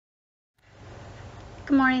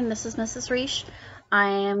Good morning, this is Mrs. Reish. I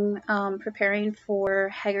am preparing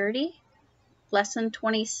for Heggerty, lesson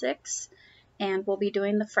 26, and we'll be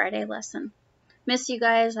doing the Friday lesson. Miss you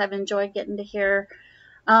guys. I've enjoyed getting to hear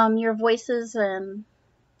your voices and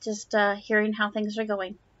just hearing how things are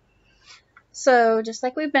going. So just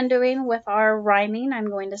like we've been doing with our rhyming, I'm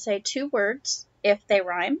going to say two words. If they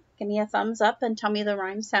rhyme, give me a thumbs up and tell me the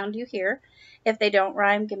rhyme sound you hear. If they don't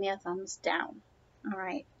rhyme, give me a thumbs down. All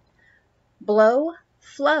right. Blow,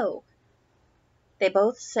 flow. They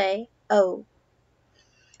both say oh.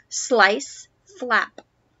 Slice, flap.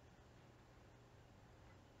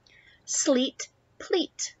 Sleet,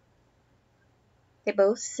 pleat. They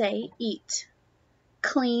both say eat.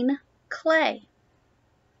 Clean, clay.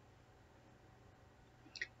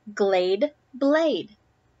 Glade, blade.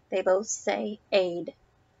 They both say aid.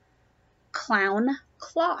 Clown,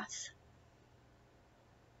 cloth.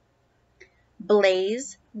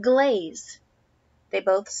 Blaze, glaze. They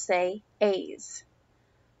both say A's.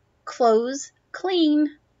 Close, clean.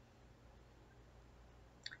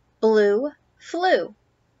 Blue, flew.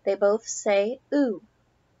 They both say ooh.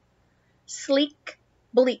 Sleek,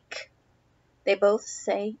 bleak. They both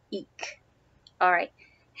say eek. All right.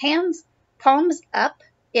 Hands, palms up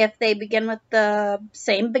if they begin with the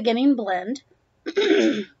same beginning blend.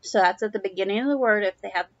 So that's at the beginning of the word if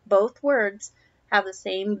they have both words have the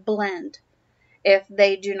same blend. If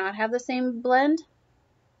they do not have the same blend,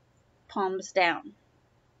 palms down.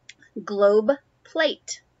 Globe,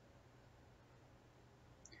 plate.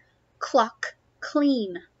 Clock,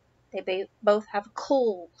 clean. They both have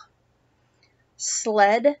coal.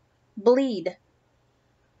 Sled, bleed.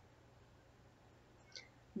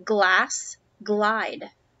 Glass, glide.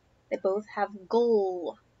 They both have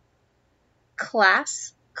goal.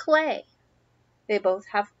 Class, clay. They both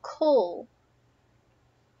have coal.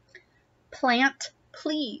 Plant,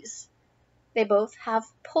 please. They both have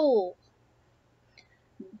pole.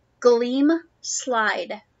 Gleam,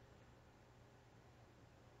 slide.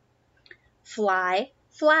 Fly,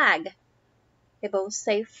 flag. They both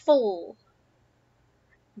say full.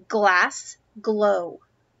 Glass, glow.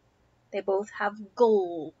 They both have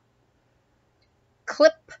goal.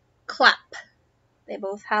 Clip, clap. They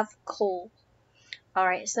both have coal. All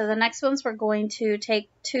right, so the next ones we're going to take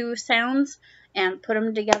two sounds and put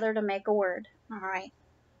them together to make a word. All right.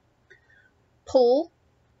 Pull,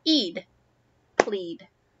 eed, plead.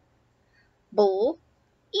 Bull,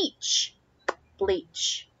 each,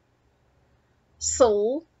 bleach.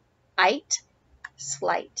 Soul, ite,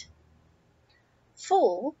 slight.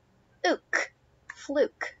 Full, ook,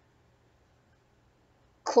 fluke.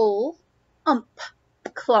 Coal,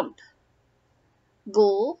 clump.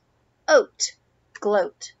 Gull, oat,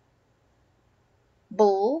 gloat.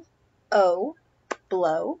 Bull,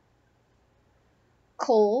 blow.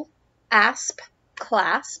 Coal, asp,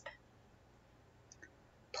 clasp.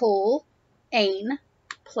 Pull, ain,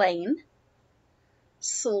 plain.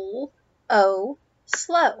 Soul,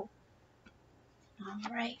 slow.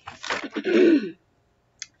 All right.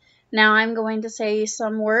 Now I'm going to say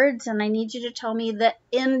some words, and I need you to tell me the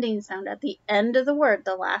ending sound at the end of the word,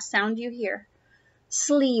 the last sound you hear.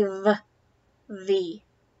 Sleeve, V.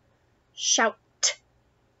 Shout,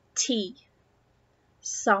 T.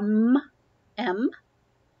 Some, M.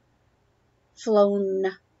 Flown,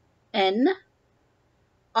 N.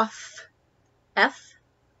 Off, F.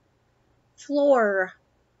 Floor,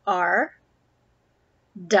 R.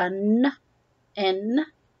 Done, N.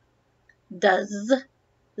 Does,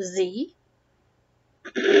 Z.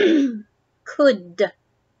 Could,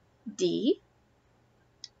 D.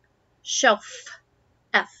 Shelf,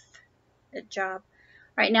 F. Good job.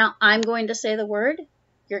 Right now, I'm going to say the word.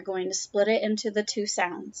 You're going to split it into the two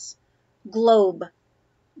sounds. Globe,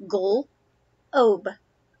 gull, obe.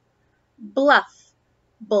 Bluff,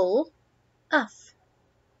 bull, uff.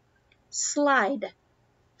 Slide,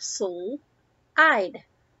 soul, eyed.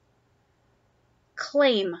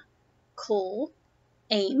 Claim, coal,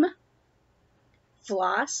 aim.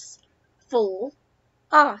 Floss, full,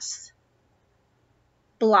 os.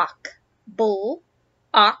 Block, bull,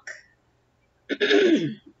 ock.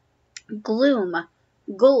 Gloom,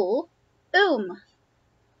 gull,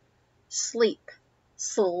 Sleep,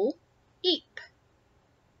 soul, eep.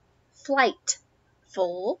 Flight,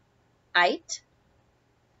 full, ite.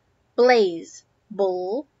 Blaze,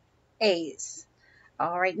 bull, a's.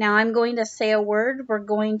 All right, now I'm going to say a word. We're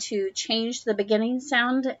going to change the beginning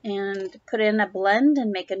sound and put in a blend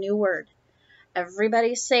and make a new word.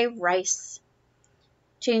 Everybody say rice.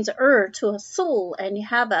 Change the to a soul and you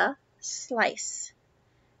have a slice.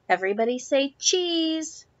 Everybody say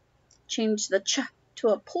cheese. Change the ch to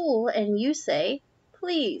a pull and you say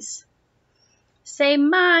please. Say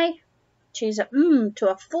my. Change the to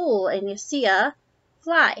a fool and you see a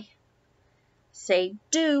fly. Say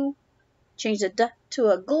do. Change the d to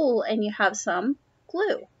a ghoul and you have some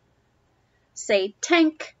glue. Say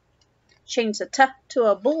tank. Change the t to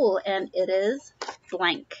a bull and it is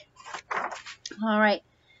blank. All right.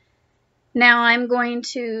 Now I'm going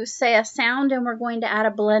to say a sound and we're going to add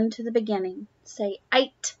a blend to the beginning. Say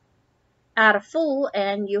ite. Add a fool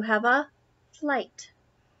and you have a flight.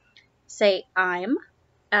 Say I'm.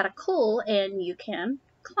 Add a cool and you can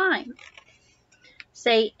climb.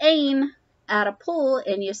 Say ain. Add a pull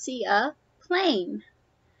and you see a plane.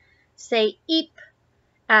 Say eep.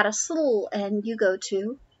 Add a slool and you go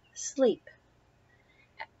to sleep.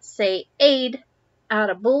 Say aid. Add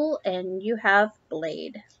a bull and you have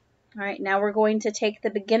blade. All right, now we're going to take the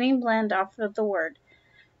beginning blend off of the word.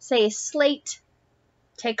 Say slate.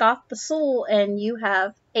 Take off the soul and you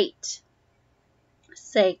have 8.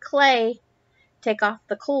 Say clay. Take off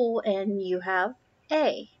the cool and you have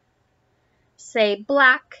A. Say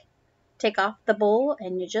black. Take off the bull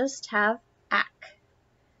and you just have ack.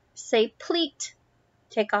 Say pleat.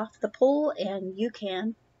 Take off the pull and you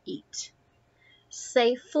can eat.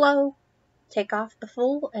 Say flow. Take off the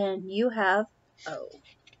full and you have O.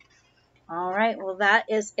 All right, well, that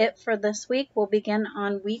is it for this week. We'll begin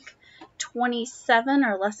on week 27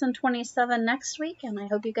 or lesson 27 next week, and I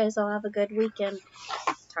hope you guys all have a good weekend.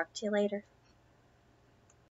 Talk to you later.